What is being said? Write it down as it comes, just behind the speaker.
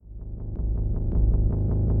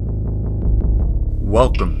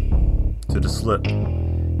Welcome to The Slip,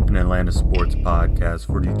 an Atlanta sports podcast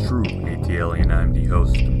for the true ATL, and I'm the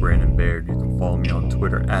host, Brandon Baird. You can follow me on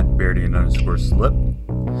Twitter at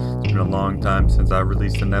Bairdian_slip. It's been a long time since I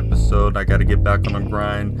released an episode. I got to get back on the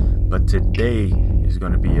grind, but today is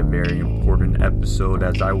going to be a very important episode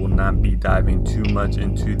as I will not be diving too much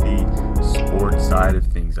into the sports side of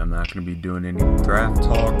things. I'm not going to be doing any draft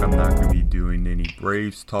talk. I'm not going to be doing any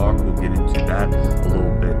Braves talk. We'll get into that a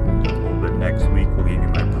little bit next week. We'll give you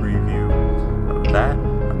my preview of that.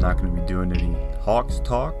 I'm not going to be doing any Hawks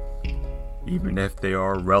talk. Even if they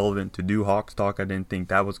are relevant to do Hawks talk, I didn't think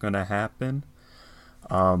that was going to happen.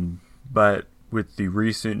 But with the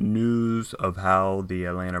recent news of how the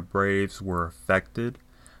Atlanta Braves were affected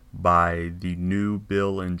by the new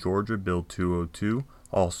bill in Georgia, Bill 202,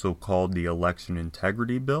 also called the Election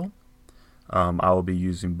Integrity Bill. I will be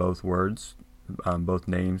using both words, both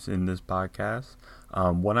names in this podcast.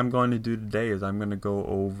 What I'm going to do today is I'm going to go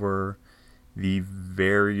over the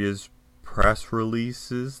various press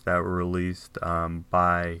releases that were released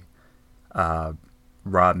by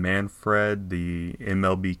Rob Manfred, the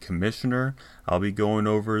MLB commissioner. I'll be going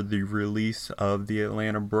over the release of the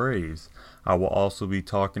Atlanta Braves. I will also be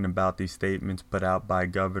talking about the statements put out by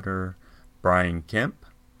Governor Brian Kemp.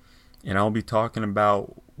 And I'll be talking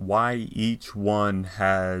about why each one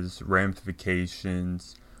has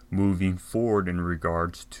ramifications moving forward in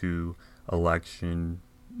regards to Election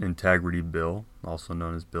Integrity Bill, also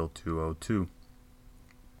known as Bill 202.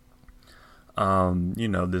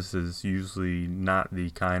 This is usually not the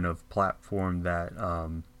kind of platform that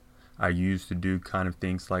I use to do kind of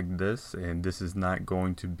things like this, and this is not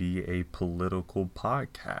going to be a political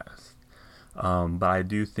podcast. But I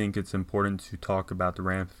do think it's important to talk about the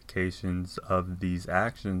ramifications of these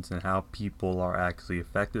actions and how people are actually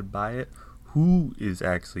affected by it, who is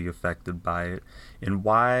actually affected by it, and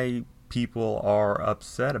why people are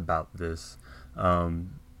upset about this.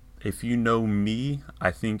 If you know me,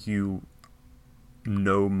 I think you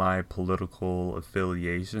know my political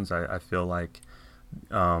affiliations. I feel like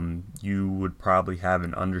you would probably have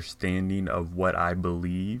an understanding of what I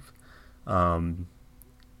believe and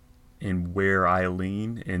where I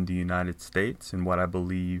lean in the United States and what I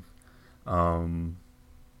believe,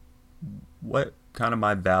 what kind of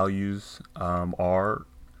my values are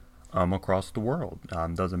across the world.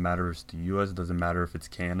 Doesn't matter if it's the U.S., doesn't matter if it's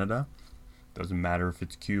Canada, doesn't matter if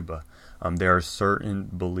it's Cuba. There are certain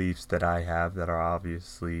beliefs that I have that are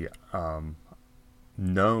obviously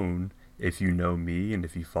known if you know me and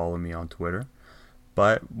if you follow me on Twitter.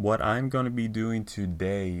 But what I'm going to be doing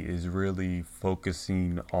today is really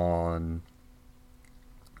focusing on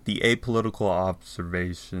the apolitical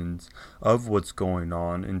observations of what's going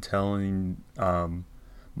on and telling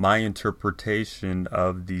my interpretation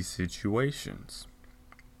of these situations.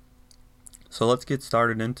 So let's get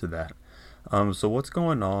started into that. So what's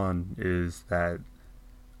going on is that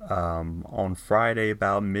on Friday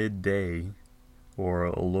about midday or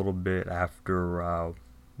a little bit after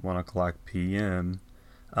 1 o'clock p.m.,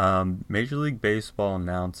 Major League Baseball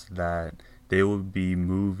announced that they will be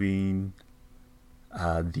moving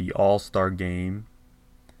the All-Star Game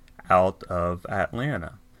out of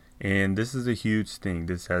Atlanta. And this is a huge thing.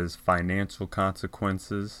 This has financial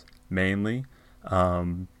consequences mainly,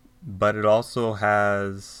 but it also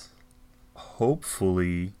has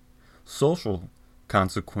hopefully social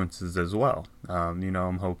consequences as well.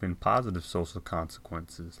 I'm hoping positive social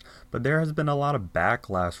consequences. But there has been a lot of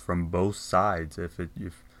backlash from both sides. If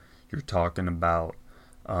you're talking about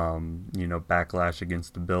backlash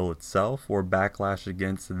against the bill itself or backlash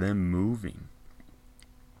against them moving.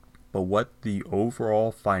 But what the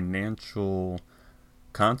overall financial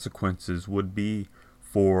consequences would be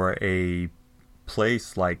for a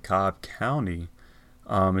place like Cobb County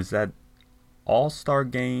is that All-Star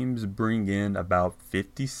games bring in about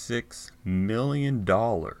 $56 million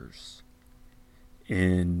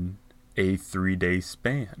in a 3-day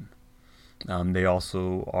span. They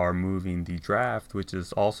also are moving the draft, which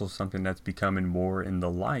is also something that's becoming more in the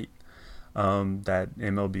light that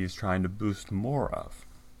MLB is trying to boost more of.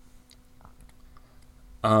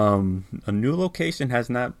 A new location has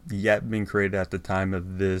not yet been created at the time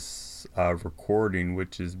of this recording,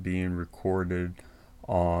 which is being recorded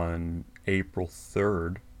on April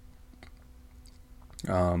 3rd.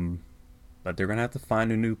 But they're going to have to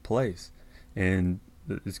find a new place, and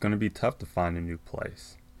it's going to be tough to find a new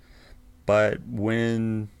place. But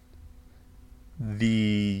when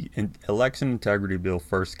the election integrity bill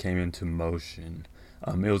first came into motion,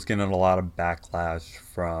 it was getting a lot of backlash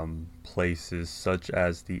from places such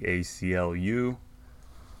as the ACLU,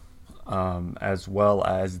 as well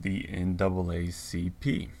as the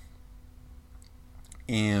NAACP.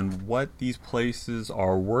 And what these places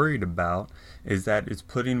are worried about is that it's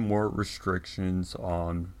putting more restrictions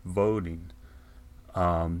on voting,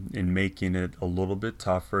 and making it a little bit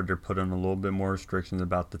tougher. They're putting a little bit more restrictions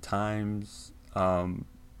about the times, the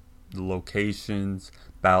locations,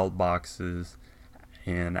 ballot boxes,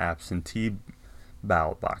 and absentee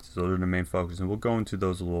ballot boxes. Those are the main focus, and we'll go into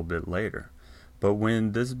those a little bit later. But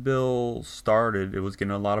when this bill started, it was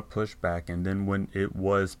getting a lot of pushback, and then when it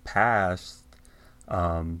was passed,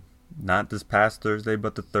 not this past Thursday,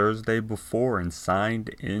 but the Thursday before, and signed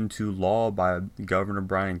into law by Governor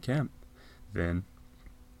Brian Kemp, then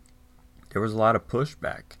there was a lot of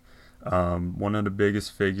pushback. One of the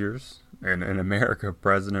biggest figures in America,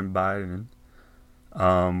 President Biden,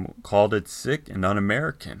 called it sick and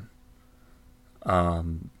un-American.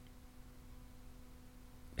 And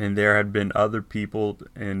there had been other people,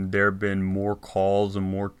 and there had been more calls and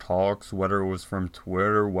more talks, whether it was from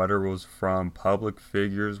Twitter, whether it was from public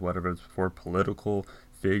figures, whether it was for political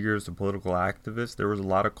figures or political activists. There was a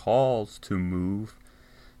lot of calls to move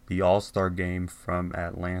the All-Star game from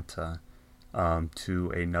Atlanta to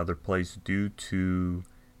another place due to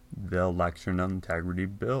the election integrity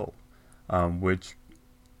bill, which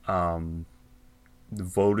the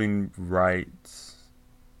voting rights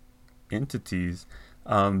entities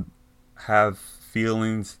have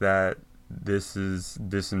feelings that this is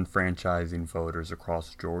disenfranchising voters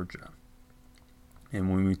across Georgia. And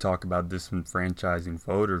when we talk about disenfranchising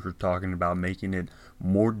voters, we're talking about making it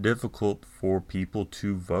more difficult for people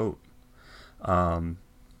to vote.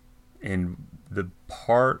 And the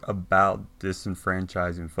part about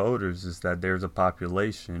disenfranchising voters is that there's a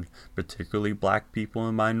population, particularly black people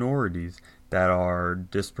and minorities, that are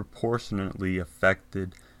disproportionately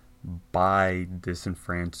affected by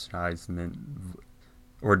disenfranchisement,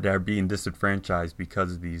 or they're being disenfranchised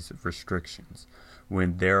because of these restrictions.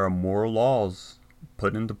 When there are more laws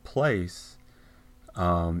put into place,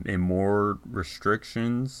 and more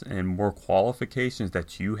restrictions and more qualifications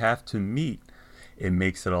that you have to meet, it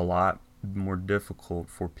makes it a lot more difficult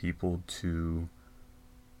for people to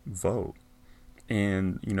vote.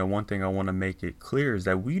 And, one thing I want to make it clear is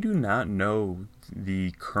that we do not know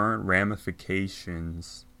the current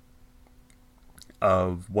ramifications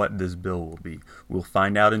of what this bill will be. We'll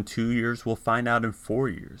find out in 2 years. We'll find out in 4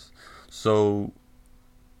 years. So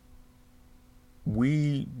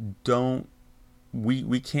we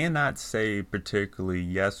cannot say particularly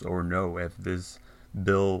yes or no if this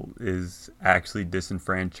bill is actually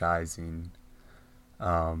disenfranchising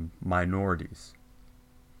minorities.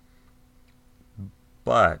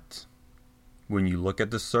 But when you look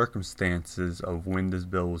at the circumstances of when this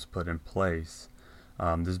bill was put in place,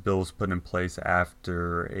 this bill was put in place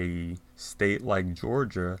after a state like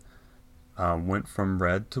Georgia went from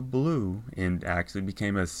red to blue and actually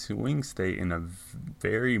became a swing state in a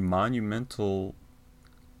very monumental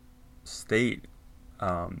state,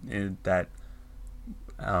 in that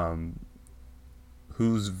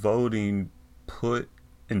whose voting put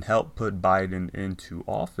and helped put Biden into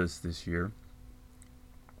office this year.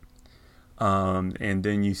 And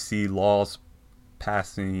then you see laws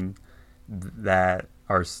passing that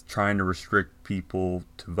are trying to restrict people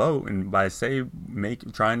to vote. And by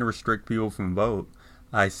trying to restrict people from vote,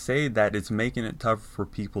 I say that it's making it tougher for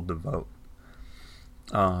people to vote.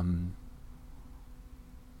 One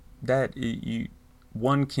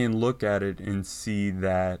can look at it and see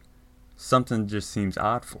that something just seems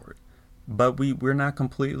odd for it. But we're not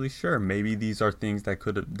completely sure. Maybe these are things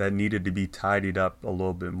that needed to be tidied up a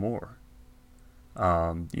little bit more.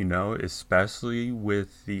 Especially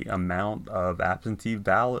with the amount of absentee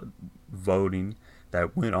ballot voting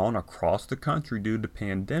that went on across the country due to the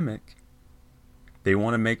pandemic. They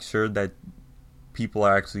want to make sure that people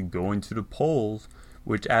are actually going to the polls,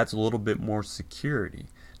 which adds a little bit more security.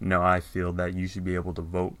 Now, I feel that you should be able to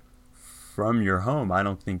vote from your home. I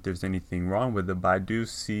don't think there's anything wrong with it, but I do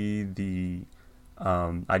see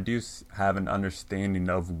I do have an understanding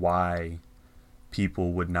of why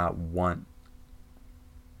people would not want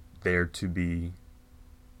there to be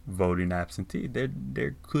voting absentee.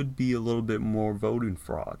 There could be a little bit more voting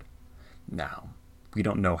fraud. Now, we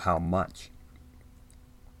don't know how much.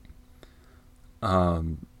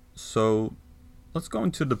 So let's go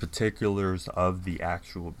into the particulars of the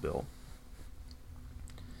actual bill.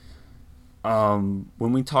 When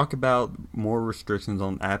we talk about more restrictions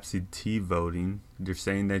on absentee voting, they're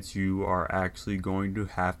saying that you are actually going to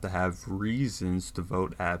have reasons to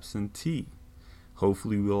vote absentee.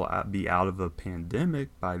 Hopefully we'll be out of a pandemic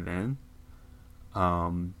by then.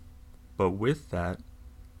 But with that,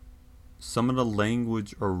 some of the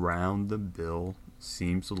language around the bill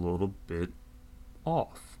seems a little bit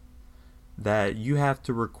off. that you have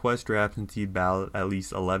to request your absentee ballot at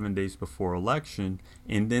least 11 days before election,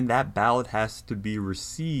 and then that ballot has to be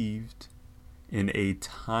received in a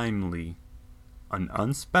timely, an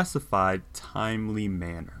unspecified timely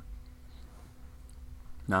manner.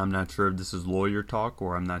 Now, I'm not sure if this is lawyer talk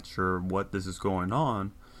or I'm not sure what this is going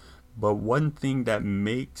on, but one thing that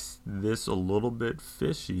makes this a little bit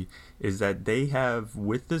fishy is that they have,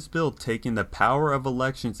 with this bill, taken the power of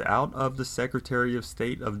elections out of the Secretary of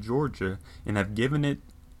State of Georgia and have given it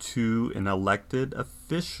to an elected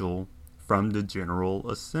official from the General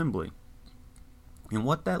Assembly. And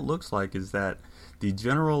what that looks like is that the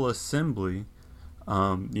General Assembly,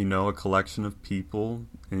 a collection of people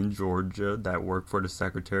in Georgia that work for the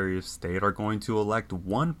Secretary of State, are going to elect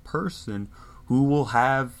one person who will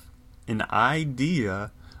have an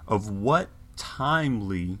idea of what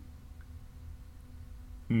timely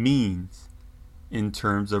means in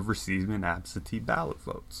terms of receiving absentee ballot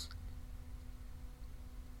votes.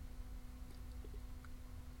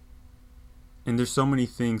 And there's so many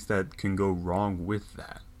things that can go wrong with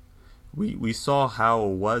that. We saw how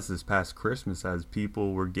it was this past Christmas as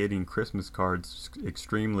people were getting Christmas cards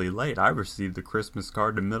extremely late. I received the Christmas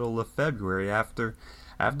card the middle of February after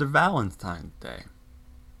Valentine's Day.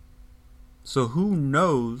 So who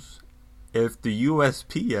knows if the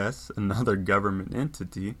USPS, another government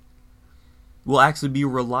entity, will actually be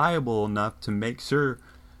reliable enough to make sure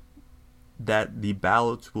that the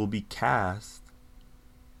ballots will be cast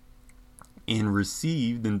and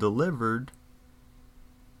received and delivered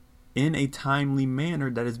in a timely manner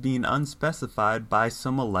that is being unspecified by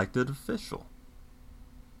some elected official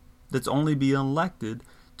that's only being elected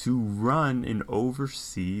to run and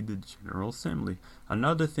oversee the General Assembly.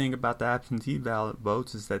 Another thing about the absentee ballot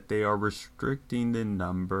votes is that they are restricting the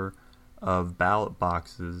number of ballot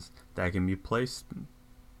boxes that can be placed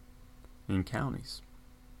in counties.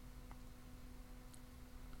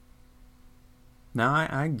 Now,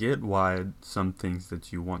 I get why some things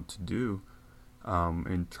that you want to do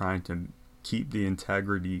in trying to keep the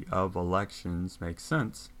integrity of elections makes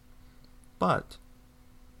sense, but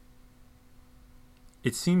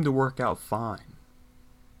it seemed to work out fine.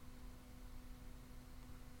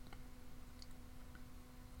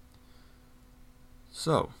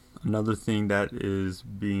 So, another thing that is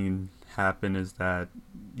being happen is that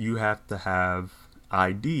you have to have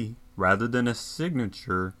ID rather than a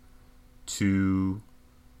signature to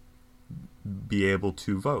be able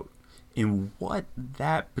to vote. And what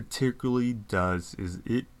that particularly does is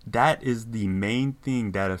that is the main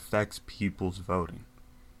thing that affects people's voting.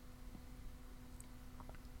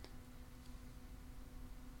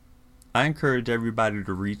 I encourage everybody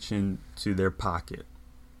to reach into their pocket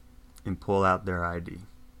and pull out their ID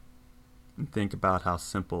and think about how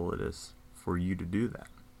simple it is for you to do that.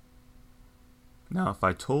 Now, if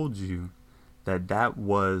I told you that that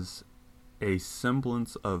was a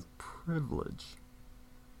semblance of privilege,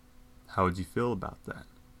 how would you feel about that?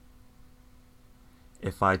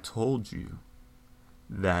 If I told you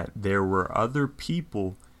that there were other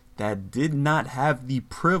people that did not have the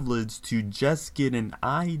privilege to just get an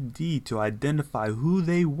ID to identify who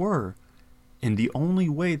they were, and the only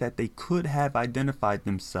way that they could have identified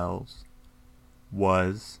themselves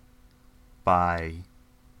was by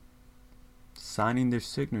signing their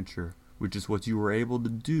signature, which is what you were able to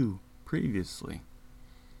do previously.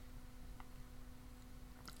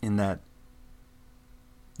 In that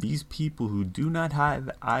these people who do not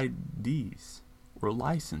have IDs or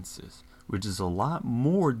licenses, which is a lot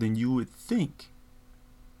more than you would think,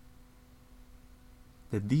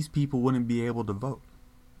 that these people wouldn't be able to vote.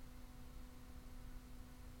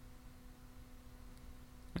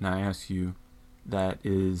 And I ask you, that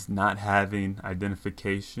is not having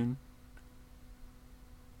identification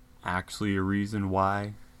actually a reason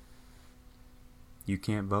why you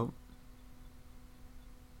can't vote?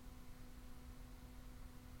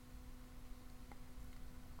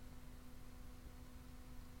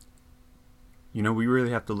 We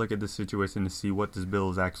really have to look at the situation to see what this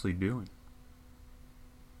bill is actually doing.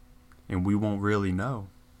 And we won't really know.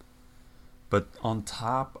 But on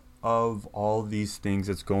top of all these things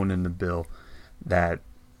that's going in the bill that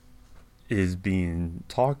is being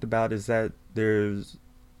talked about is that there's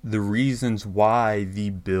the reasons why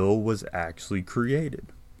the bill was actually created.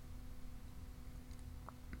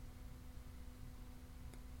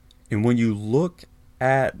 And when you look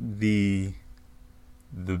at the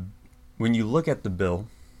bill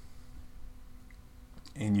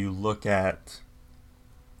and you look at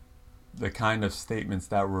the kind of statements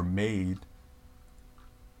that were made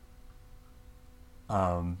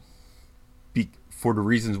for the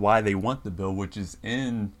reasons why they want the bill, which is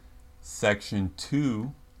in Section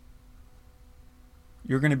 2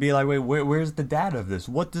 you're going to be like, wait, where's the data of this?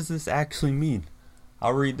 What does this actually mean?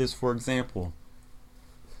 I'll read this for example.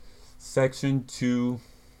 Section 2,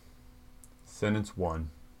 Sentence 1.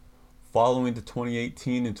 Following the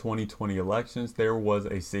 2018 and 2020 elections, there was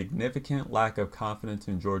a significant lack of confidence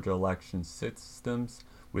in Georgia election systems,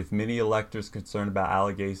 with many electors concerned about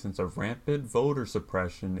allegations of rampant voter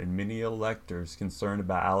suppression and many electors concerned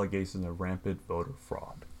about allegations of rampant voter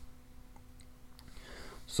fraud.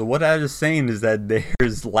 So what I was saying is that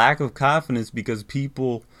there's lack of confidence because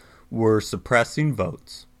people were suppressing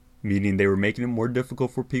votes, meaning they were making it more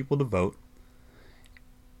difficult for people to vote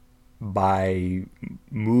by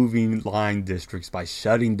moving line districts, by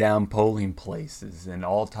shutting down polling places and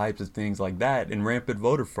all types of things like that, and rampant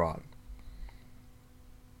voter fraud.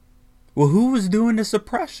 Well, who was doing the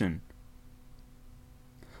suppression?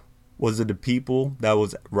 Was it the people that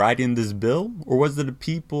was writing this bill, or was it the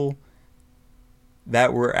people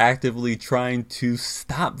that were actively trying to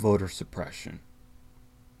stop voter suppression?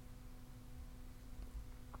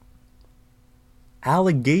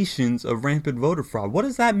 Allegations of rampant voter fraud. What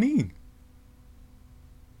does that mean?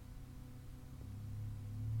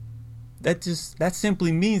 That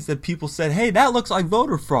simply means that people said, hey, that looks like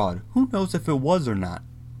voter fraud. Who knows if it was or not?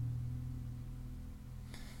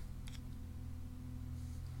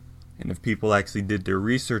 And if people actually did their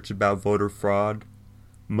research about voter fraud,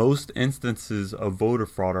 most instances of voter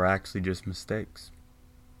fraud are actually just mistakes.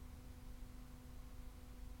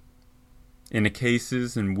 In the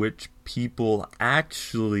cases in which people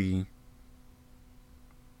actually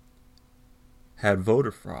had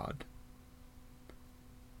voter fraud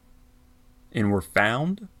and were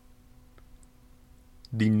found,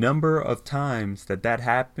 the number of times that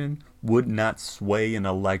happened would not sway an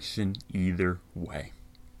election either way.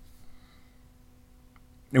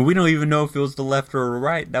 And we don't even know if it was the left or the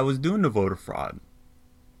right that was doing the voter fraud.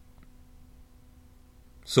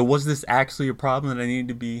 So was this actually a problem that needed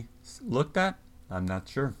to be looked at? I'm not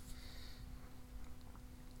sure.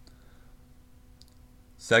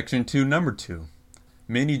 Section 2, number 2.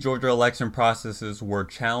 Many Georgia election processes were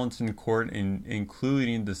challenged in court,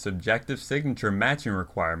 including the subjective signature matching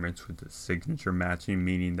requirements, with the signature matching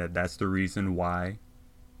meaning that that's the reason why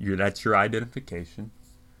that's your identification,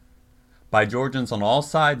 by Georgians on all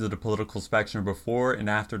sides of the political spectrum before and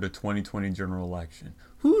after the 2020 general election.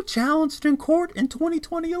 Who challenged in court in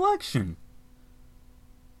 2020 election?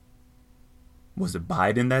 Was it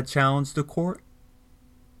Biden that challenged the court?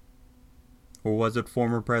 Or was it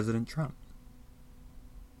former President Trump?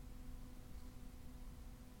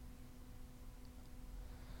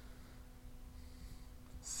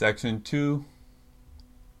 Section 2,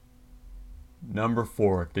 number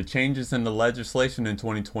 4. The changes in the legislation in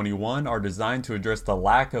 2021 are designed to address the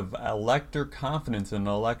lack of elector confidence in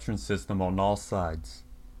the election system on all sides.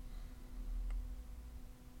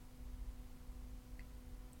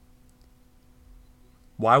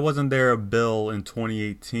 Why wasn't there a bill in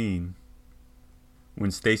 2018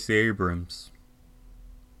 when Stacey Abrams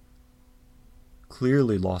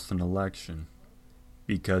clearly lost an election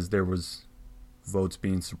because there was votes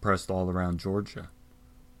being suppressed all around Georgia?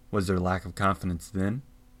 Was there lack of confidence then?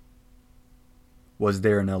 Was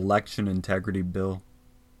there an election integrity bill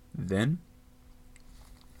then?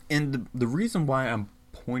 And the reason why I'm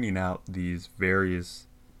pointing out these various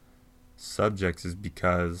subjects is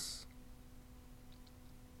because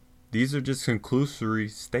these are just conclusory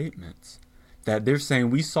statements that they're saying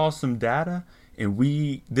we saw some data and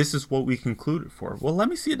this is what we concluded for. Well, let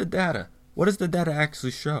me see the data. What does the data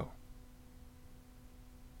actually show?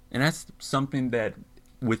 And that's something that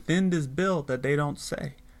within this bill that they don't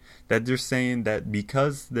say. That they're saying that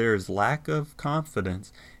because there's lack of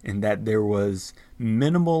confidence and that there was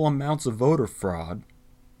minimal amounts of voter fraud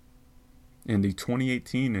in the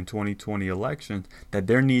 2018 and 2020 elections, that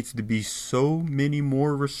there needs to be so many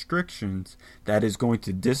more restrictions that is going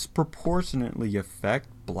to disproportionately affect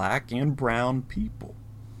black and brown people.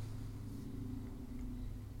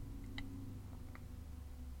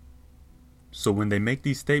 So when they make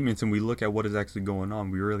these statements and we look at what is actually going on,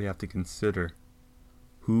 we really have to consider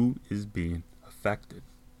who is being affected.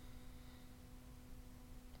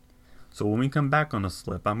 So when we come back on the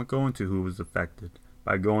slip, I'm going to go into who was affected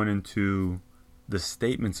by going into the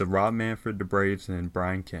statements of Rob Manfred, the Braves, and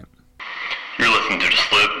Brian Kemp. You're listening to The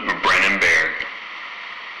Slip with Brandon Baird.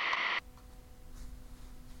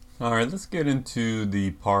 All right, let's get into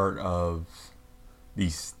the part of the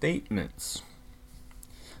statements.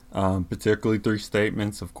 Particularly 3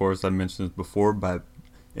 statements. Of course, I mentioned this before, by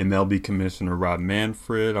MLB Commissioner Rob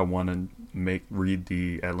Manfred. I want to read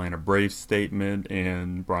the Atlanta Braves statement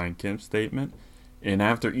and Brian Kemp's statement. And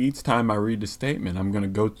after each time I read the statement, I'm going to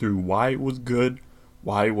go through why it was good,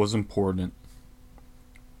 why it was important,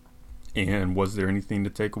 and was there anything to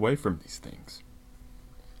take away from these things.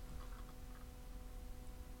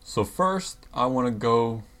 So first, I want to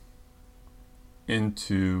go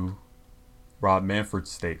into Rob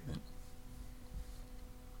Manfred's statement.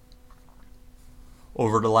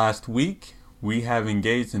 Over the last week, we have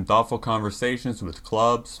engaged in thoughtful conversations with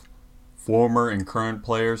clubs, former and current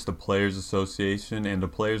players, the Players Association, and the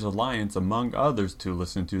Players Alliance, among others, to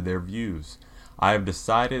listen to their views. I have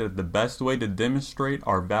decided that the best way to demonstrate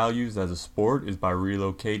our values as a sport is by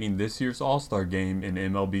relocating this year's All-Star Game and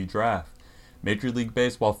MLB Draft. Major League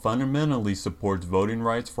Baseball fundamentally supports voting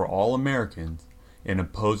rights for all Americans and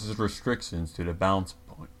opposes restrictions to the balance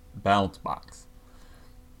box.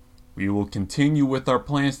 We will continue with our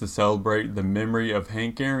plans to celebrate the memory of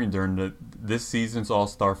Hank Aaron during this season's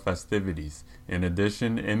All-Star festivities. In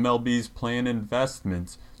addition, MLB's planned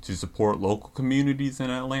investments to support local communities in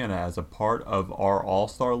Atlanta as a part of our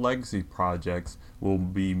All-Star Legacy projects will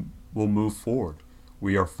move forward.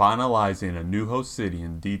 We are finalizing a new host city,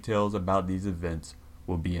 and details about these events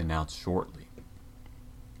will be announced shortly.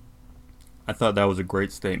 I thought that was a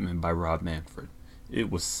great statement by Rob Manfred. It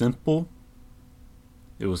was simple,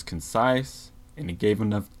 it was concise, and it gave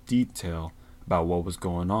enough detail about what was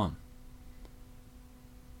going on.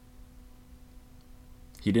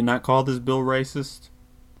 He did not call this bill racist.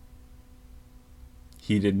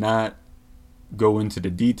 He did not go into the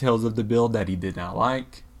details of the bill that he did not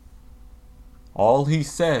like. All he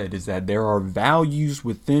said is that there are values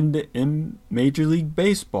within the Major League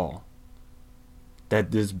Baseball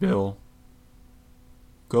that this bill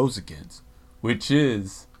goes against, which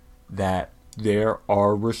is that there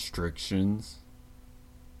are restrictions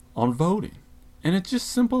on voting. And it's just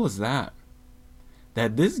simple as that.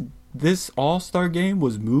 That this All-Star Game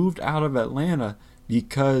was moved out of Atlanta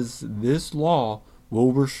because this law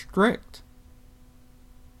will restrict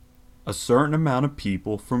a certain amount of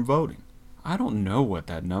people from voting. I don't know what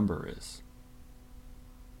that number is.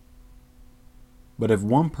 But if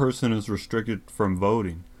one person is restricted from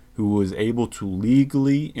voting who was able to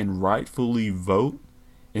legally and rightfully vote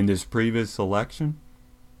in this previous election,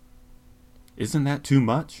 isn't that too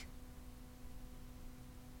much?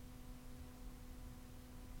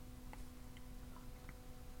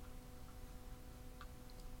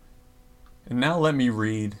 And now let me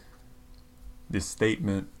read this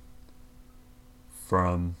statement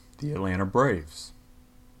from the Atlanta Braves.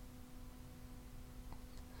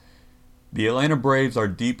 The Atlanta Braves are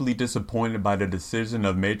deeply disappointed by the decision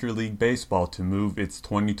of Major League Baseball to move its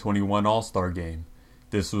 2021 All-Star Game.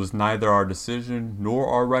 This was neither our decision nor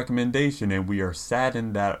our recommendation, and we are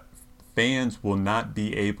saddened that fans will not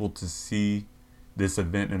be able to see this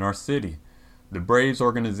event in our city. The Braves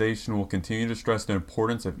organization will continue to stress the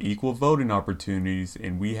importance of equal voting opportunities,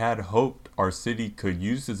 and we had hoped our city could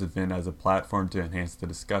use this event as a platform to enhance the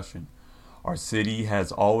discussion. Our city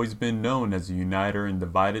has always been known as a uniter in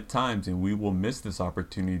divided times, and we will miss this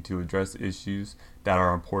opportunity to address issues that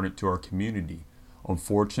are important to our community.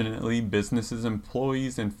 Unfortunately, businesses,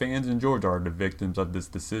 employees, and fans in Georgia are the victims of this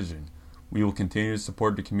decision. We will continue to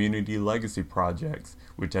support the community legacy projects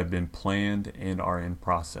which have been planned and are in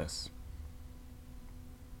process.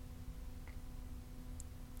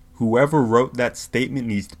 Whoever wrote that statement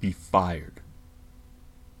needs to be fired.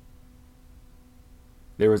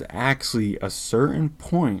 There was actually a certain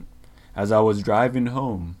point as I was driving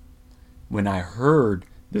home when I heard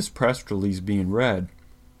this press release being read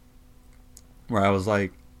where I was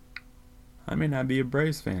like, I may not be a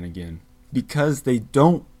Braves fan again, because they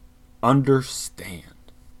don't understand.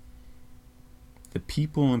 The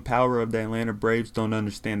people in power of the Atlanta Braves don't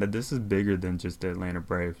understand that this is bigger than just the Atlanta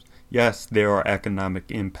Braves. Yes, there are economic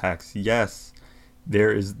impacts. Yes,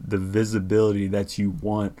 there is the visibility that you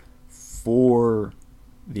want for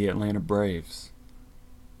the Atlanta Braves.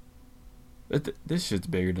 But this shit's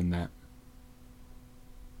bigger than that.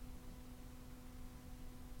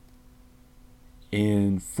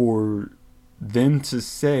 And for them to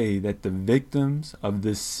say that the victims of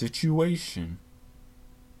this situation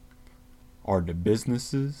are the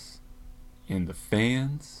businesses and the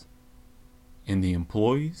fans and the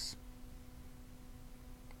employees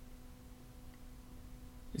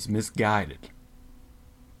is misguided.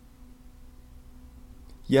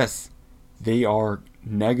 Yes, they are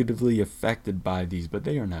negatively affected by these, but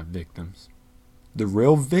they are not victims. The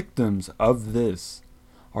real victims of this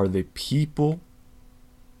are the people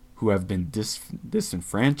who have been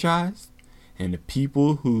disenfranchised, and the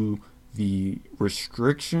people who the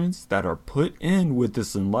restrictions that are put in with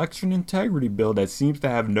this election integrity bill that seems to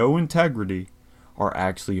have no integrity are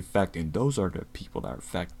actually affecting. Those are the people that are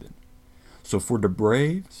affected. So for the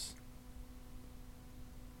Braves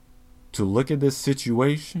to look at this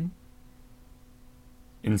situation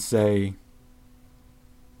and say,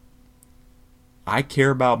 I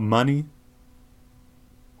care about money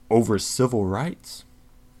over civil rights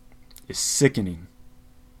is sickening.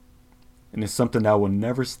 And it's something that I will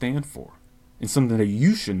never stand for. It's something that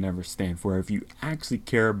you should never stand for if you actually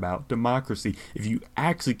care about democracy, if you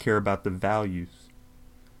actually care about the values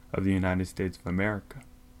of the United States of America.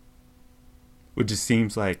 Which just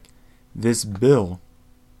seems like this bill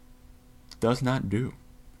does not do.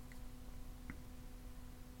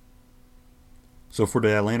 So for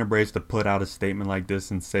the Atlanta Braves to put out a statement like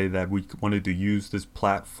this and say that we wanted to use this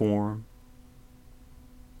platform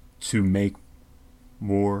to make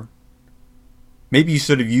more, maybe you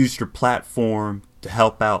should have used your platform to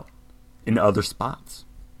help out in other spots.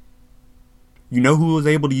 You know who was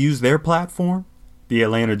able to use their platform? The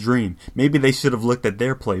Atlanta Dream. Maybe they should have looked at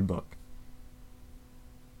their playbook.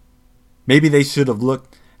 Maybe they should have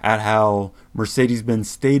looked at how Mercedes-Benz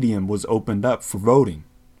Stadium was opened up for voting.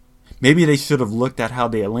 Maybe they should have looked at how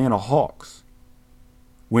the Atlanta Hawks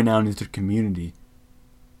went out into the community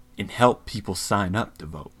and helped people sign up to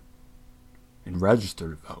vote and register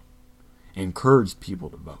to vote and encourage people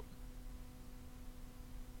to vote.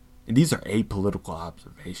 And these are apolitical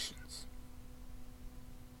observations.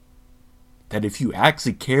 That if you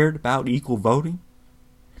actually cared about equal voting,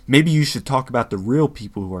 maybe you should talk about the real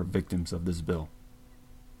people who are victims of this bill.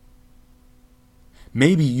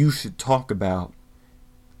 Maybe you should talk about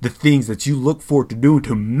the things that you look forward to doing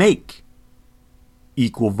to make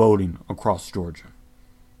equal voting across Georgia.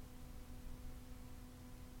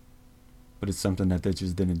 But it's something that they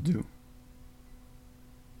just didn't do.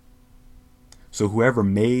 So whoever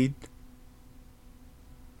made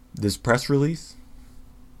this press release,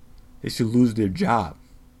 they should lose their job.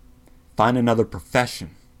 Find another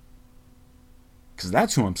profession. Because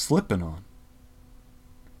that's who I'm slipping on.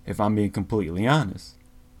 If I'm being completely honest.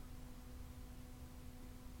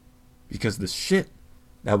 Because the shit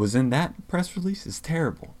that was in that press release is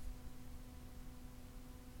terrible.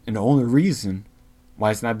 And the only reason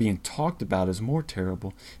why it's not being talked about as more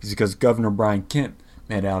terrible is because Governor Brian Kemp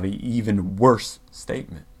made out an even worse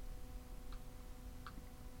statement.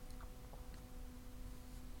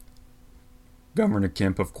 Governor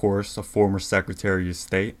Kemp, of course, a former Secretary of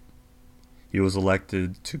State. He was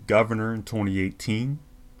elected to governor in 2018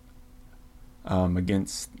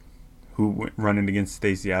 running against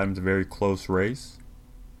Stacey Abrams, a very close race.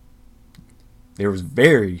 There was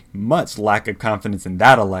very much lack of confidence in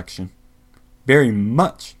that election. Very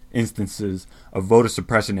much instances of voter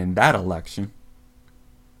suppression in that election.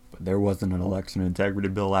 But there wasn't an election integrity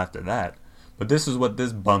bill after that. But this is what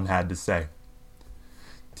this bum had to say.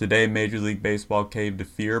 Today, Major League Baseball caved to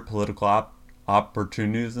fear, political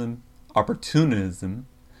opportunism,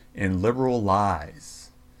 and liberal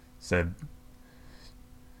lies, said.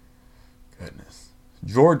 Goodness.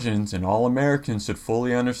 Georgians and all Americans should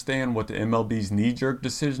fully understand what the MLB's knee-jerk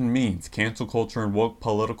decision means. Cancel culture and woke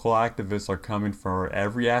political activists are coming for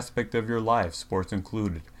every aspect of your life, sports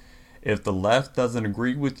included. If the left doesn't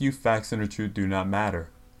agree with you, facts and the truth do not matter.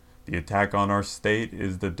 The attack on our state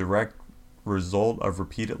is the direct result of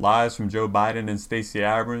repeated lies from Joe Biden and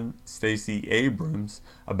Stacey Abrams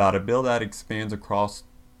about a bill that expands across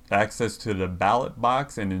access to the ballot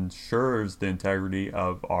box and ensures the integrity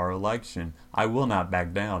of our election. I will not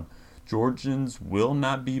back down. Georgians will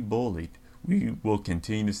not be bullied. We will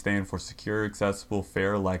continue to stand for secure, accessible,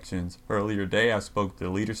 fair elections. Earlier today, I spoke to the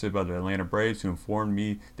leadership of the Atlanta Braves who informed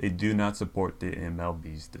me they do not support the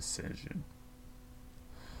MLB's decision.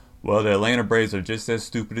 Well, the Atlanta Braves are just as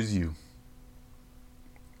stupid as you.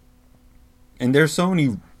 And there's so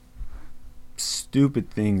many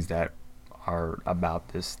stupid things that are about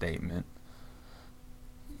this statement.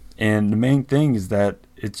 And the main thing is that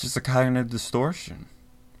it's just a cognitive distortion.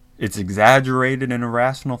 It's exaggerated and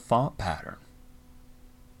irrational thought pattern.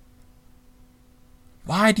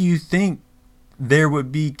 Why do you think there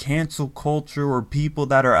would be cancel culture or people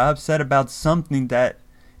that are upset about something that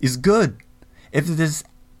is good? If this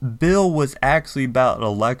bill was actually about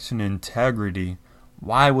election integrity,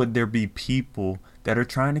 why would there be people that are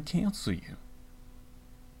trying to cancel you?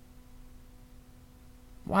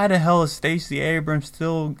 Why the hell is Stacey Abrams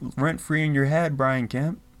still rent-free in your head, Brian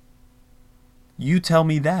Kemp? You tell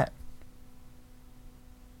me that.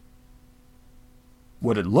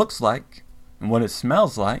 What it looks like and what it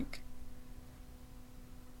smells like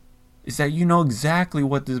is that you know exactly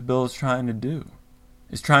what this bill is trying to do.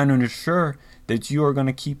 It's trying to ensure that you are going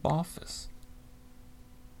to keep office.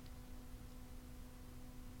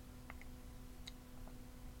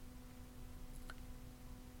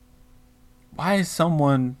 Why is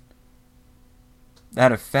someone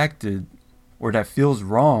that affected or that feels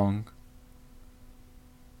wrong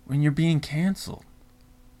when you're being canceled.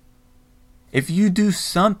 If you do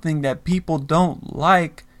something that people don't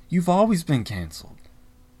like, you've always been canceled.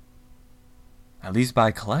 At least by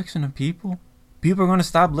a collection of people. People are going to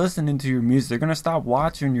stop listening to your music. They're going to stop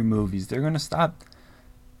watching your movies. They're going to stop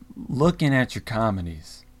looking at your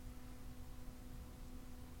comedies.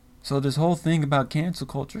 So this whole thing about cancel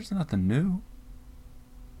culture is nothing new.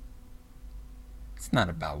 It's not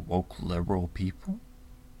about woke liberal people.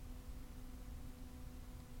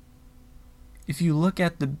 If you look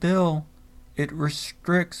at the bill, it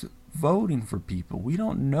restricts voting for people. We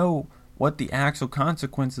don't know what the actual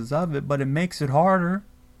consequences of it, but it makes it harder.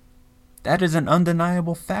 That is an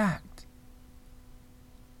undeniable fact.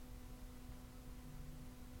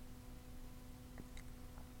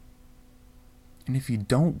 And if you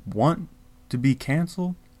don't want to be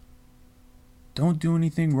canceled, don't do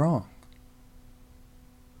anything wrong.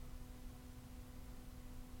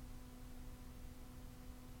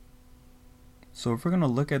 So if we're going to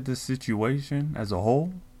look at this situation as a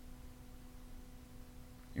whole,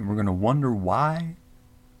 and we're going to wonder why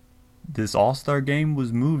this All-Star game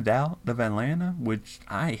was moved out of Atlanta, which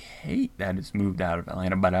I hate that it's moved out of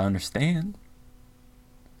Atlanta, but I understand.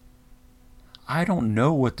 I don't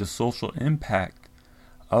know what the social impact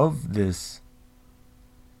of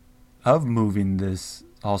moving this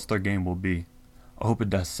All-Star game will be. I hope it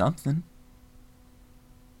does something.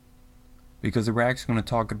 Because if we're actually going to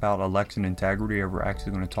talk about election integrity, or we're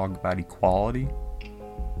actually going to talk about equality,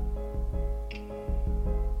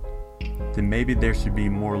 then maybe there should be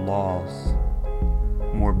more laws,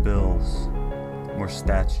 more bills, more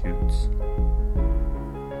statutes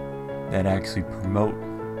that actually promote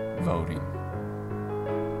voting,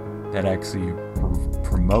 that actually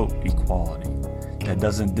promote equality, that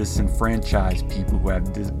doesn't disenfranchise people who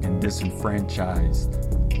have been disenfranchised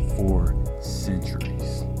for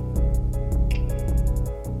centuries.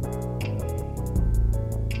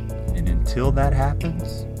 And until that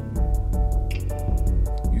happens,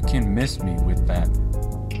 you can miss me with that.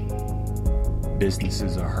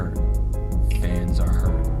 Businesses are hurt, fans are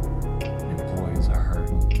hurt, employees are hurt.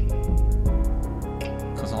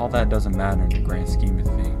 Because all that doesn't matter in the grand scheme of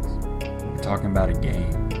things. We're talking about a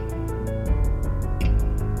game.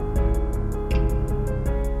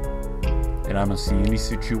 And I don't see any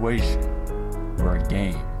situation where a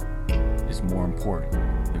game is more important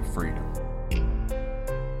than freedom.